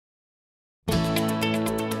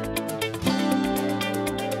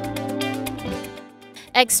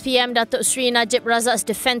Ex-PM Datuk Seri Najib Razak's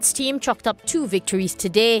defence team chalked up 2 victories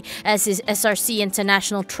today as his SRC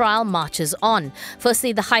international trial marches on.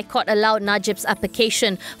 Firstly, the High Court allowed Najib's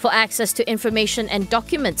application for access to information and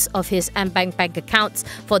documents of his AmBank bank accounts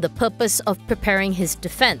for the purpose of preparing his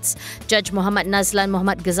defence. Judge Muhammad Nazlan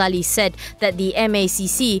Muhammad Ghazali said that the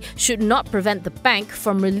MACC should not prevent the bank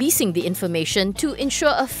from releasing the information to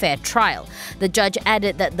ensure a fair trial. The judge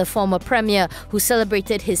added that the former Premier, who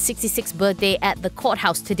celebrated his 66th birthday at the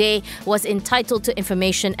courthouse today, was entitled to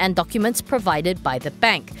information and documents provided by the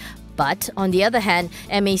bank. But, on the other hand,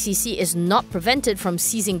 MACC is not prevented from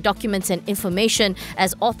seizing documents and information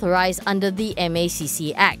as authorised under the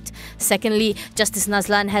MACC Act. Secondly, Justice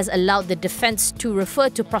Nazlan has allowed the defence to refer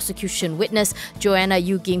to prosecution witness Joanna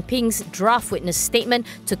Yu Ginping's draft witness statement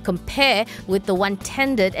to compare with the one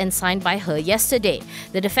tendered and signed by her yesterday.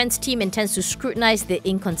 The defence team intends to scrutinise the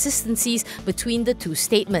inconsistencies between the two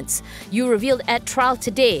statements. Yu revealed at trial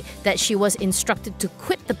today that she was instructed to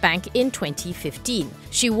quit the bank in 2015.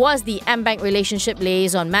 She was the AmBank Relationship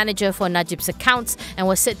Liaison Manager for Najib's accounts and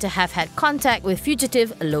was said to have had contact with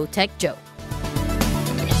fugitive Low Tech Joe.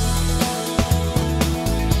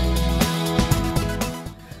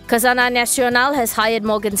 Khazanah Nasional has hired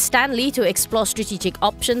Morgan Stanley to explore strategic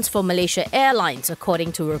options for Malaysia Airlines,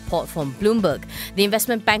 according to a report from Bloomberg. The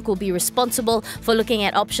investment bank will be responsible for looking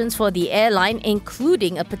at options for the airline,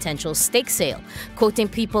 including a potential stake sale. Quoting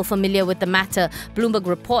people familiar with the matter, Bloomberg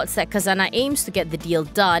reports that Khazanah aims to get the deal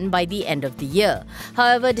done by the end of the year.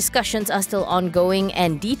 However, discussions are still ongoing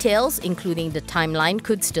and details, including the timeline,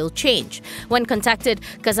 could still change. When contacted,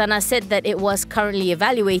 Khazanah said that it was currently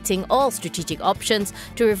evaluating all strategic options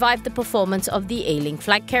to revive the performance of the ailing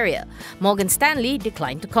flag carrier. Morgan Stanley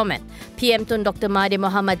declined to comment. PM Tun Dr. Mahathir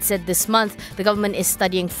Mohamad said this month the government is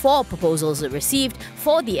studying 4 proposals it received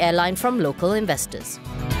for the airline from local investors.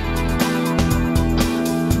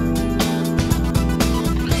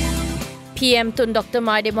 PM Tun Dr.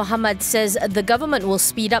 Mahathir Mohamad says the government will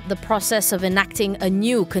speed up the process of enacting a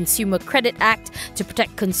new Consumer Credit Act to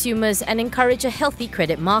protect consumers and encourage a healthy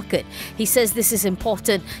credit market. He says this is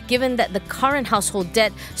important given that the current household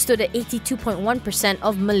debt stood at 82.1%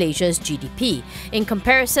 of Malaysia's GDP. In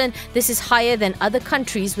comparison, this is higher than other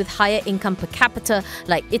countries with higher income per capita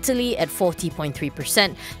like Italy at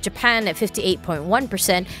 40.3%, Japan at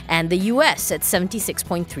 58.1% and the US at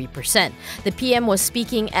 76.3%. The PM was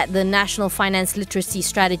speaking at the National Finance Literacy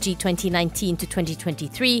Strategy 2019 to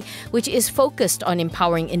 2023, which is focused on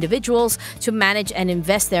empowering individuals to manage and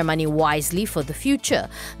invest their money wisely for the future.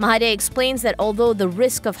 Mahathir explains that although the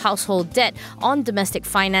risk of household debt on domestic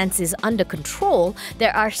finance is under control,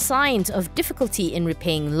 there are signs of difficulty in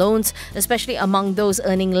repaying loans, especially among those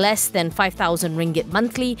earning less than 5,000 ringgit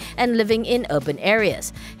monthly and living in urban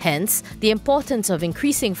areas. Hence, the importance of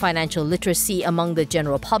increasing financial literacy among the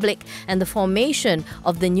general public and the formation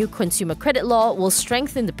of the new Consumer Credit Law will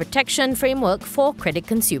strengthen the protection framework for credit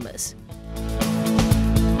consumers.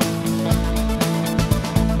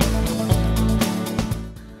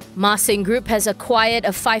 Marsing Group has acquired a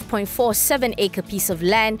 5.47-acre piece of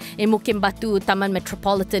land in Mukim Batu, Taman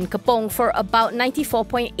Metropolitan, Kepong for about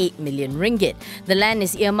 94.8 million ringgit. The land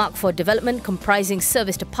is earmarked for development comprising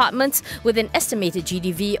service departments with an estimated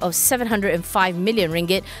GDV of 705 million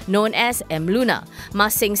ringgit, known as M-Luna.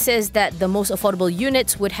 Marsing says that the most affordable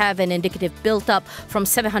units would have an indicative built-up from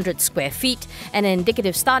 700 square feet and an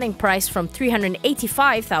indicative starting price from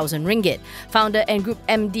 385,000 ringgit. Founder and Group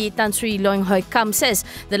MD Tan Sri Loeng Hoi Kam says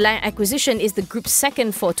the land acquisition is the group's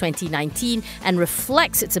second for 2019 and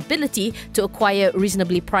reflects its ability to acquire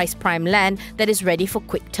reasonably priced prime land that is ready for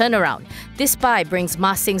quick turnaround. This buy brings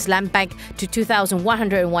Marsing's land bank to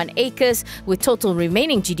 2,101 acres with total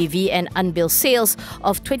remaining GDV and unbilled sales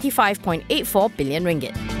of 25.84 billion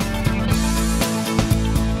ringgit.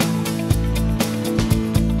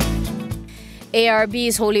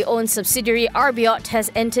 ARB's wholly owned subsidiary Arbiot has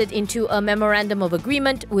entered into a memorandum of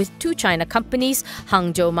agreement with 2 China companies,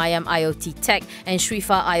 Hangzhou Mayam IoT Tech and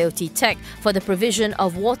Shrifa IoT Tech, for the provision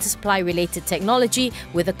of water supply related technology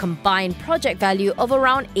with a combined project value of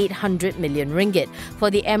around 800 million ringgit. For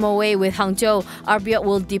the MOA with Hangzhou, Arbiot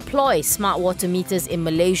will deploy smart water meters in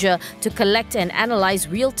Malaysia to collect and analyze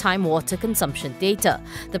real-time water consumption data.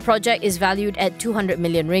 The project is valued at 200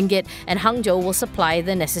 million ringgit and Hangzhou will supply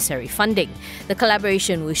the necessary funding. The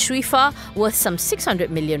collaboration with Shuifa, worth some 600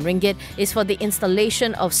 million ringgit, is for the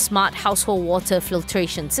installation of smart household water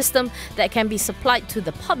filtration system that can be supplied to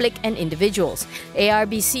the public and individuals.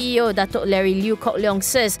 ARB CEO Datuk Larry Liew Kok Leong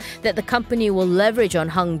says that the company will leverage on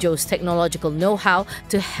Hangzhou's technological know-how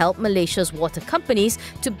to help Malaysia's water companies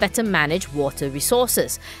to better manage water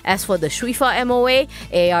resources. As for the Shuifa MOA,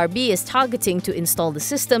 ARB is targeting to install the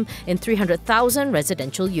system in 300,000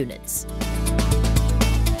 residential units.